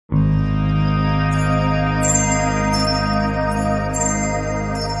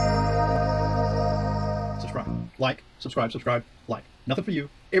like, subscribe, subscribe, like. Nothing for you,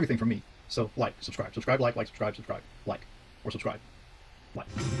 everything from me. So like, subscribe, subscribe, like, subscribe, subscribe, like, or subscribe, like.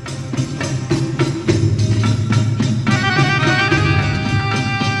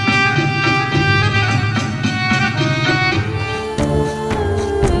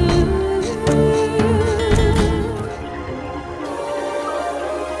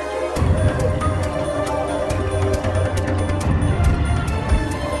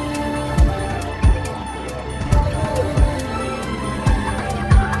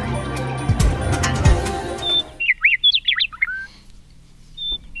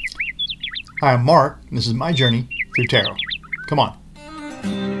 Hi, I'm Mark, and this is my journey through tarot. Come on.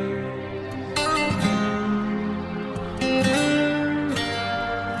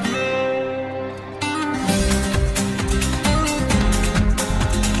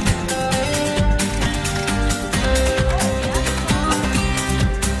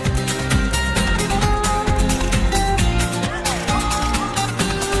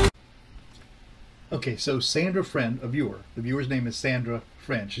 Okay, so Sandra Friend, a viewer. The viewer's name is Sandra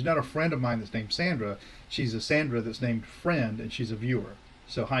Friend. She's not a friend of mine that's named Sandra. She's a Sandra that's named Friend, and she's a viewer.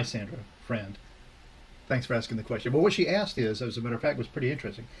 So hi, Sandra Friend. Thanks for asking the question. Well, what she asked is, as a matter of fact, was pretty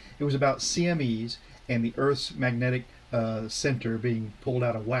interesting. It was about CMEs and the Earth's magnetic center being pulled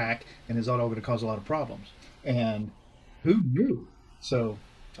out of whack, and is that all going to cause a lot of problems? And who knew? So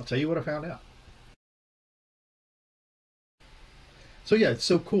I'll tell you what I found out. So yeah, it's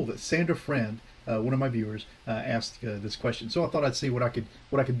so cool that Sandra Friend, one of my viewers, asked this question. So I thought I'd see what I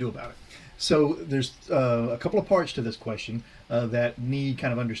could do about it. So there's a couple of parts to this question that need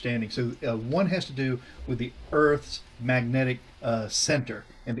kind of understanding. So one has to do with the Earth's magnetic center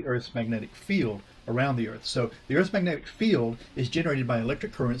and the Earth's magnetic field around the Earth. So the Earth's magnetic field is generated by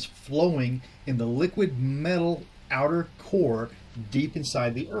electric currents flowing in the liquid metal outer core deep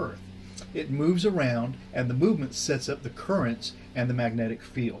inside the Earth. It moves around, and the movement sets up the currents and the magnetic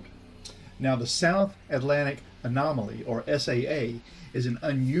field. Now, the South Atlantic Anomaly, or SAA, is an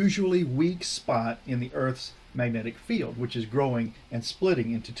unusually weak spot in the Earth's magnetic field, which is growing and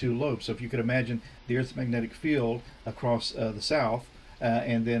splitting into two lobes. So if you could imagine the Earth's magnetic field across the south,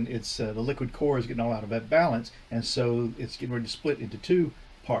 and then it's the liquid core is getting all out of that balance, and so it's getting ready to split into two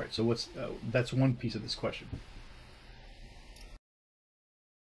parts. So that's one piece of this question.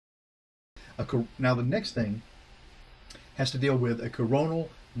 Now the next thing has to deal with a coronal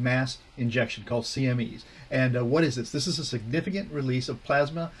mass injection called CMEs. And what is this? This is a significant release of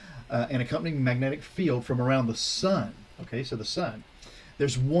plasma and accompanying magnetic field from around the sun. Okay, so the sun.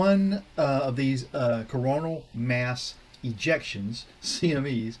 There's one of these coronal mass ejections,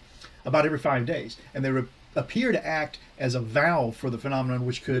 CMEs, about every 5 days, and they appear to act as a valve for the phenomenon,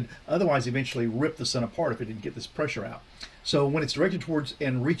 which could otherwise eventually rip the sun apart if it didn't get this pressure out. So when it's directed towards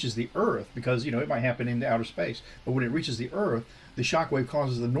and reaches the Earth, because it might happen into outer space, but when it reaches the Earth, the shock wave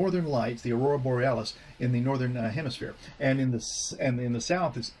causes the northern lights, the aurora borealis, in the northern hemisphere, and in the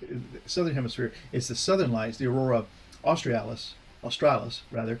south, southern hemisphere, it's the southern lights, the aurora australis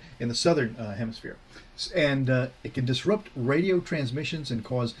rather, in the southern hemisphere. And it can disrupt radio transmissions and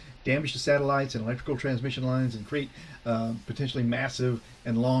cause damage to satellites and electrical transmission lines, and create potentially massive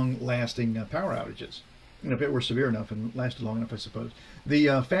and long-lasting power outages. And if it were severe enough and lasted long enough, I suppose.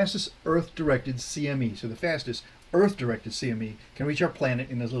 The fastest Earth-directed CME, so the fastest Earth-directed CME, can reach our planet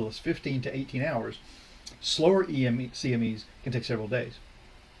in as little as 15 to 18 hours. Slower CMEs can take several days.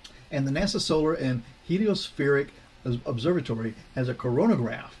 And the NASA Solar and Heliospheric Observatory has a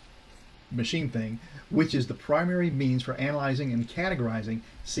coronagraph machine thing, which is the primary means for analyzing and categorizing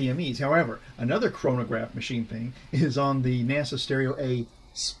CMEs. However, another chronograph machine thing is on the NASA Stereo A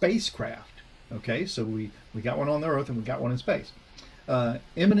spacecraft. Okay, so we got one on the Earth and we got one in space.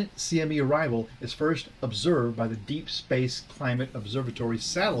 Imminent CME arrival is first observed by the Deep Space Climate Observatory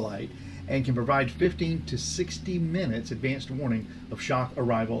satellite and can provide 15 to 60 minutes advanced warning of shock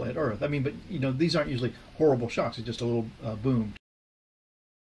arrival at Earth. I mean, but these aren't usually horrible shocks. It's just a little boom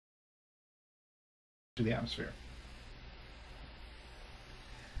to the atmosphere.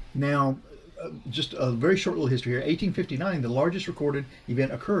 Now, just a very short little history here. 1859, the largest recorded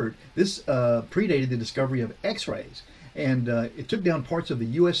event occurred. This predated the discovery of X-rays, and it took down parts of the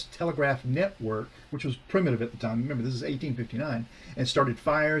U.S. telegraph network, which was primitive at the time. Remember, this is 1859, and started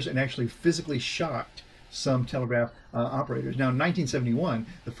fires and actually physically shocked some telegraph operators. Now, in 1971,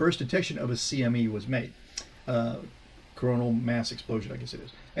 the first detection of a CME was made. Coronal mass explosion, I guess it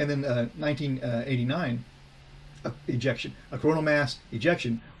is. And then 1989, a coronal mass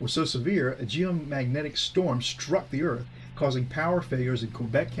ejection was so severe, a geomagnetic storm struck the Earth, causing power failures in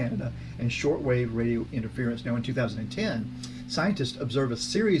Quebec, Canada, and shortwave radio interference. Now, in 2010, scientists observed a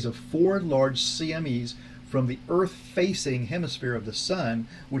series of 4 large CMEs from the Earth-facing hemisphere of the sun,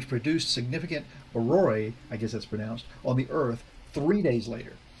 which produced significant aurorae, I guess that's pronounced, on the Earth 3 days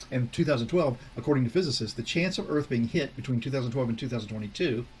later. In 2012, according to physicists, the chance of Earth being hit between 2012 and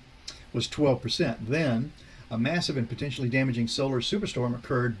 2022 was 12%. Then, a massive and potentially damaging solar superstorm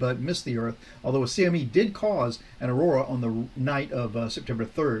occurred but missed the Earth, although a CME did cause an aurora on the night of September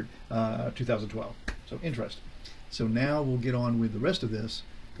 3rd, 2012. So interesting. So now we'll get on with the rest of this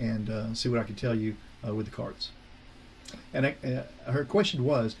and see what I can tell you with the cards. And her question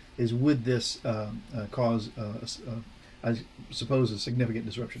is would this cause, I suppose, a significant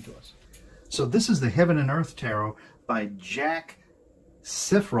disruption to us? So this is the Heaven and Earth Tarot by Jack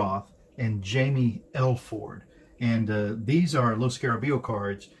Sifroth and Jamie Elford. And these are Los Scarabeo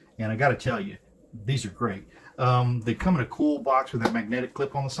cards, and I got to tell you, these are great. They come in a cool box with that magnetic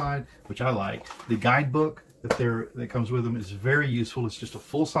clip on the side, which I like. The guidebook that comes with them is very useful. It's just a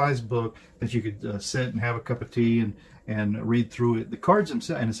full-size book that you could sit and have a cup of tea and read through it. The cards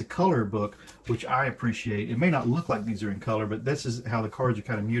themselves, and it's a color book, which I appreciate. It may not look like these are in color, but this is how the cards are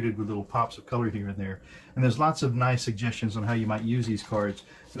kind of muted with little pops of color here and there. And there's lots of nice suggestions on how you might use these cards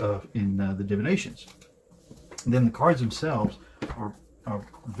in the divinations. And then the cards themselves are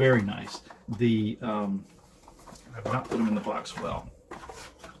very nice. I've not put them in the box well.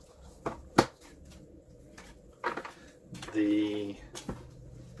 The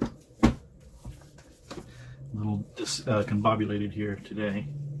little discombobulated here today.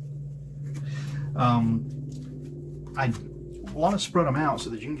 I want to spread them out so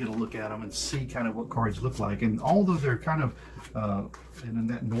that you can get a look at them and see kind of what cards look like. And although they're kind of in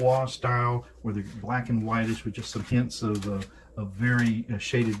that noir style where they're black and whitish with just some hints of very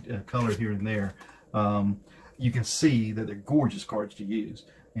shaded color here and there, you can see that they're gorgeous cards to use.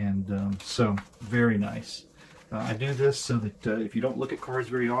 And so very nice. I do this so that if you don't look at cards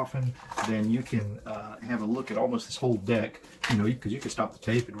very often, then you can have a look at almost this whole deck, because you can stop the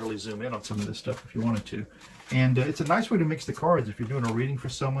tape and really zoom in on some of this stuff if you wanted to. And it's a nice way to mix the cards. If you're doing a reading for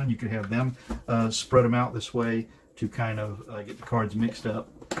someone, you could have them spread them out this way to kind of get the cards mixed up.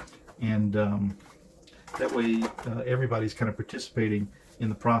 And that way everybody's kind of participating in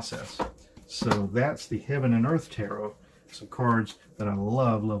the process. So that's the Heaven and Earth Tarot, some cards that I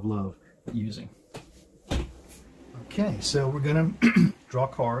love, love, love using. Okay, so we're going to draw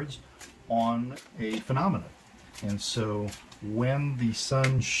cards on a phenomenon. And so when the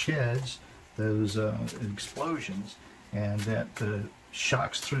sun sheds those explosions and that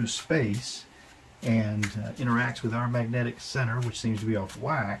shocks through space and interacts with our magnetic center, which seems to be off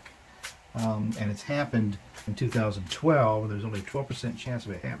whack, and it's happened in 2012, there's only a 12% chance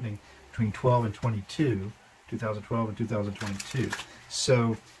of it happening between 2012 and 2022.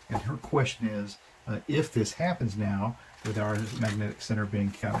 So, and her question is, if this happens now, with our magnetic center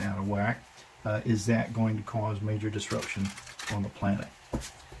being kind of out of whack, is that going to cause major disruption on the planet?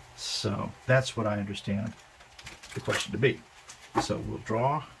 So that's what I understand the question to be. So we'll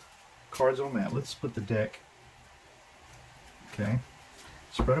draw cards on that. Let's put the deck, okay,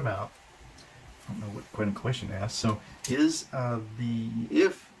 spread them out. I don't know what kind of question to ask. So is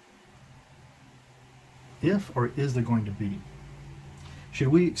if or is there going to be? Should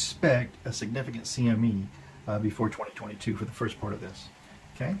we expect a significant CME before 2022 for the first part of this?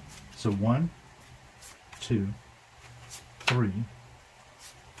 Okay, so 1, 2, 3,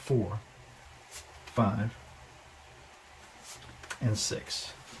 4, 5, and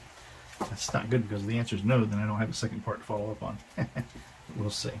 6. That's not good because the answer is no, then I don't have a second part to follow up on. We'll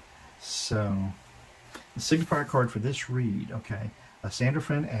see. So, the signifier card for this read, okay, Sandra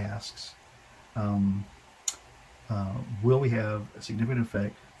Friend asks, will we have a significant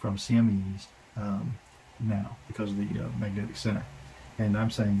effect from CMEs now because of the magnetic center? And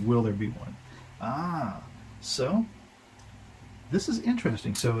I'm saying, will there be one? So this is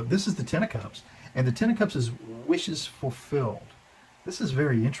interesting. So this is the Ten of Cups, and the Ten of Cups is wishes fulfilled. This is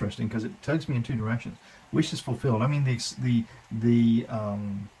very interesting because it tugs me in two directions. Wishes fulfilled. I mean, the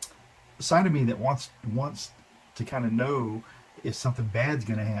side of me that wants to kind of know if something bad's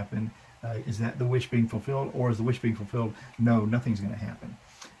going to happen. Is that the wish being fulfilled, or is the wish being fulfilled? No, nothing's going to happen.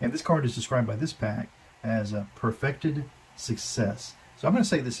 And this card is described by this pack as a perfected success. So I'm going to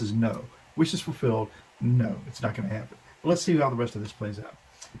say this is no. Wish is fulfilled. No, it's not going to happen. But let's see how the rest of this plays out.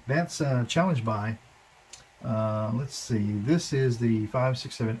 That's challenged by, let's see, this is the 5,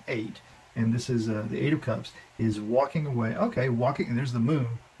 6, 7, 8. And this is the 8 of Cups is walking away. Okay, walking, and there's the moon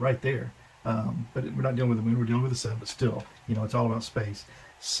right there. But we're not dealing with the moon, we're dealing with the sun, but still, it's all about space.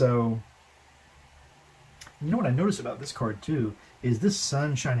 So, what I notice about this card too is this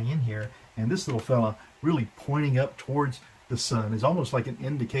sun shining in here and this little fella really pointing up towards the sun is almost like an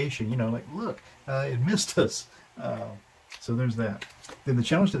indication, you know, like, look, it missed us. So there's that. Then the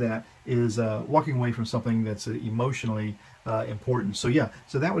challenge to that is walking away from something that's emotionally important. So yeah,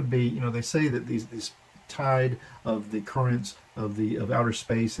 so that would be, you know, they say that these tide of the currents of outer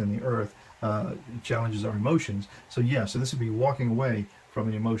space and the earth challenges our emotions. So yeah, so this would be walking away from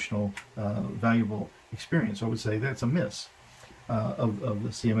an emotional, valuable experience. So I would say that's a miss of the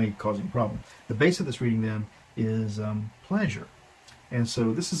CMA causing a problem. The base of this reading then is pleasure. And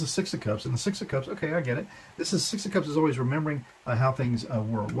so this is a Six of Cups, and the Six of Cups, okay, I get it. This is Six of Cups is always remembering how things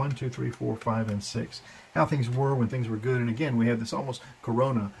were. 1, 2, 3, 4, 5, and 6. How things were when things were good. And again, we have this almost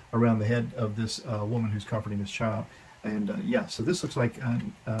corona around the head of this woman who's comforting this child. And yeah, so this looks like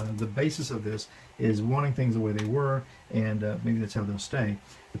the basis of this is wanting things the way they were, and maybe that's how they'll stay.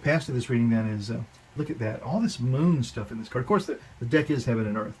 The past of this reading then is, look at that, all this moon stuff in this card. Of course, the deck is heaven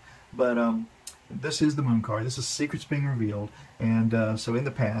and earth, but this is the moon card. This is secrets being revealed, and so in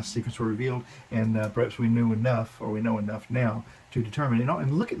the past, secrets were revealed, and perhaps we knew enough, or we know enough now to determine.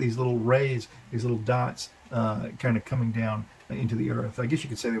 And look at these little rays, these little dots, kind of coming down into the earth. I guess you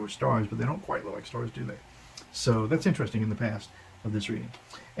could say they were stars, but they don't quite look like stars, do they? So that's interesting in the past of this reading.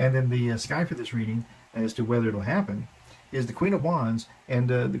 And then the sky for this reading, as to whether it'll happen, is the Queen of Wands. And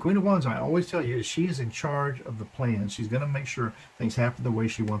the Queen of Wands, I always tell you, is she is in charge of the plan. She's going to make sure things happen the way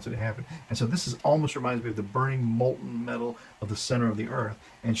she wants it to happen. And so this is almost reminds me of the burning molten metal of the center of the earth.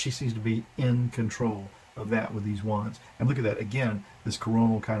 And she seems to be in control of that with these wands. And look at that, again, this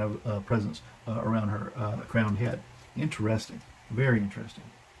coronal kind of presence around her crowned head. Interesting, very interesting.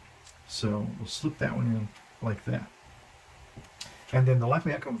 So we'll slip that one in like that. And then the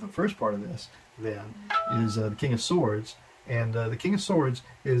likely outcome of the first part of this then is the King of Swords. And the King of Swords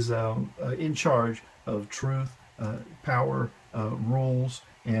is in charge of truth, power, rules.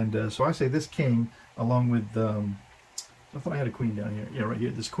 And so I say this king, along with, I thought I had a queen down here. Yeah, right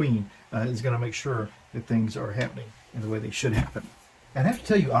here. This queen is going to make sure that things are happening in the way they should happen. And I have to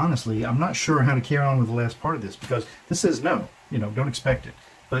tell you honestly, I'm not sure how to carry on with the last part of this, because this says no, you know, don't expect it.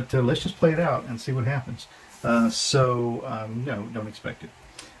 But let's just play it out and see what happens. No, don't expect it.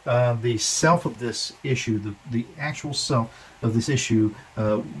 The self of this issue, the actual self of this issue,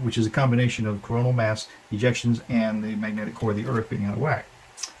 which is a combination of coronal mass ejections and the magnetic core of the earth being out of whack.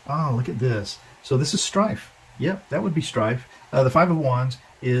 Oh, look at this. So this is strife. Yep, that would be strife. The Five of Wands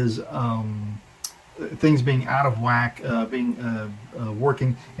is things being out of whack,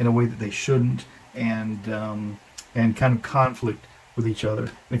 working in a way that they shouldn't, and kind of conflict with each other.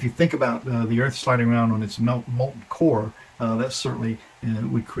 And if you think about the earth sliding around on its molten core, that certainly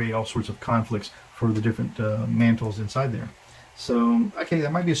would create all sorts of conflicts for the different mantles inside there. So, okay,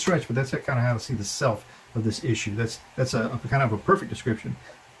 that might be a stretch, but that's kind of how to see the self of this issue. That's a kind of a perfect description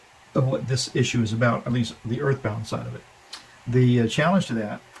of what this issue is about, at least the earthbound side of it. The challenge to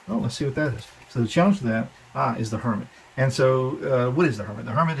that, oh, let's see what that is. So the challenge to that is the Hermit. And so what is the Hermit?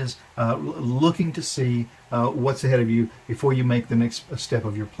 The Hermit is looking to see what's ahead of you before you make the next step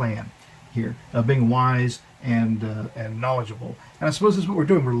of your plan here. Being wise and knowledgeable. And I suppose that's what we're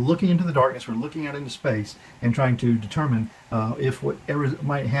doing. We're looking into the darkness, we're looking out into space and trying to determine if whatever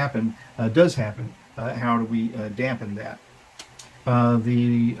might happen does happen, how do we dampen that.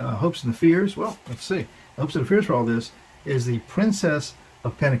 The hopes and the fears, well, let's see. The hopes and the fears for all this is the Princess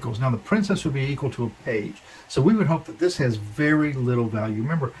of Pentacles. Now the princess would be equal to a page. So we would hope that this has very little value.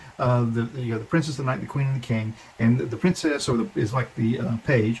 Remember, the princess, the knight, the queen, and the king, and the princess is like the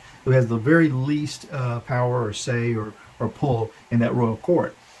page who has the very least power or say or pull in that royal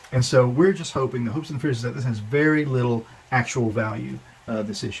court. And so we're just hoping, the hopes and the fears is that this has very little actual value,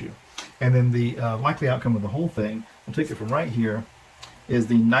 this issue. And then the likely outcome of the whole thing, we'll take it from right here, is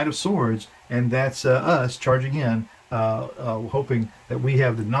the Knight of Swords, and that's us charging in, hoping that we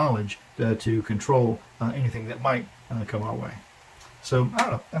have the knowledge to control anything that might come our way. So, I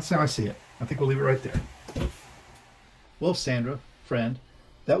don't know. That's how I see it. I think we'll leave it right there. Well, Sandra, friend,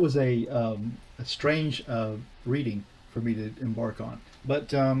 that was a strange reading for me to embark on.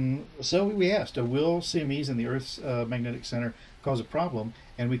 But so we asked, will CMEs in the Earth's magnetic center cause a problem?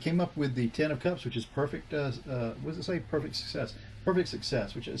 And we came up with the Ten of Cups, which is perfect. What does it say? Perfect success. Perfect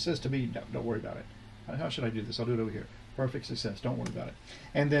success, which it says to me, no, don't worry about it. How should I do this? I'll do it over here. Perfect success. Don't worry about it.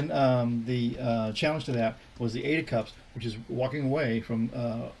 And then the challenge to that was the Eight of Cups, which is walking away from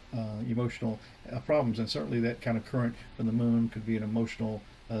emotional problems. And certainly that kind of current from the moon could be an emotional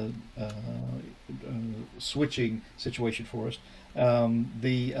switching situation for us.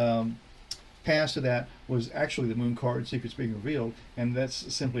 The past to that was actually the moon card, secrets being revealed. And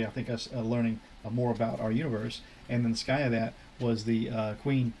that's simply, I think, us learning more about our universe. And then the sky of that was the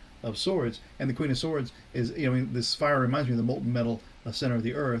Queen of Swords, and the Queen of Swords is, I mean, this fire reminds me of the molten metal center of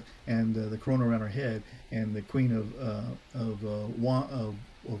the earth, and the corona around her head, and the Queen of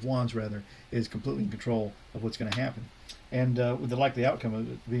Wands rather is completely in control of what's going to happen, and with the likely outcome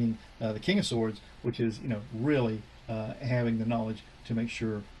of it being the King of Swords, which is really having the knowledge to make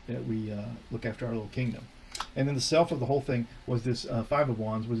sure that we look after our little kingdom. And then the self of the whole thing was this Five of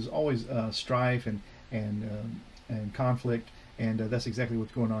Wands, which is always strife and conflict, and that's exactly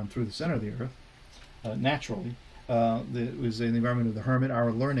what's going on through the center of the earth naturally. It was in the environment of the hermit,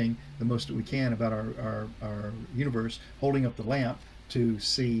 our learning the most that we can about our universe, holding up the lamp to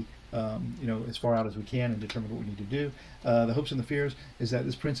see as far out as we can and determine what we need to do. The hopes and the fears is that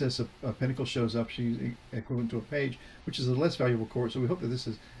this Princess of Pentacles shows up. She's equivalent to a page, which is a less valuable court, so we hope that this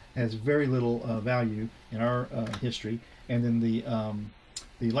has very little value in our history. And then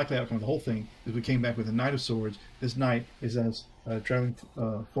the likely outcome of the whole thing is we came back with a Knight of Swords. This Knight is us traveling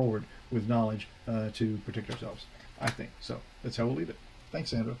forward with knowledge to protect ourselves, I think. So that's how we'll leave it.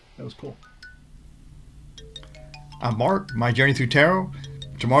 Thanks, Sandra. That was cool. I'm Mark, My Journey Through Tarot.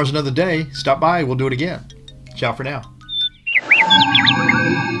 Tomorrow's another day. Stop by. We'll do it again. Ciao for now.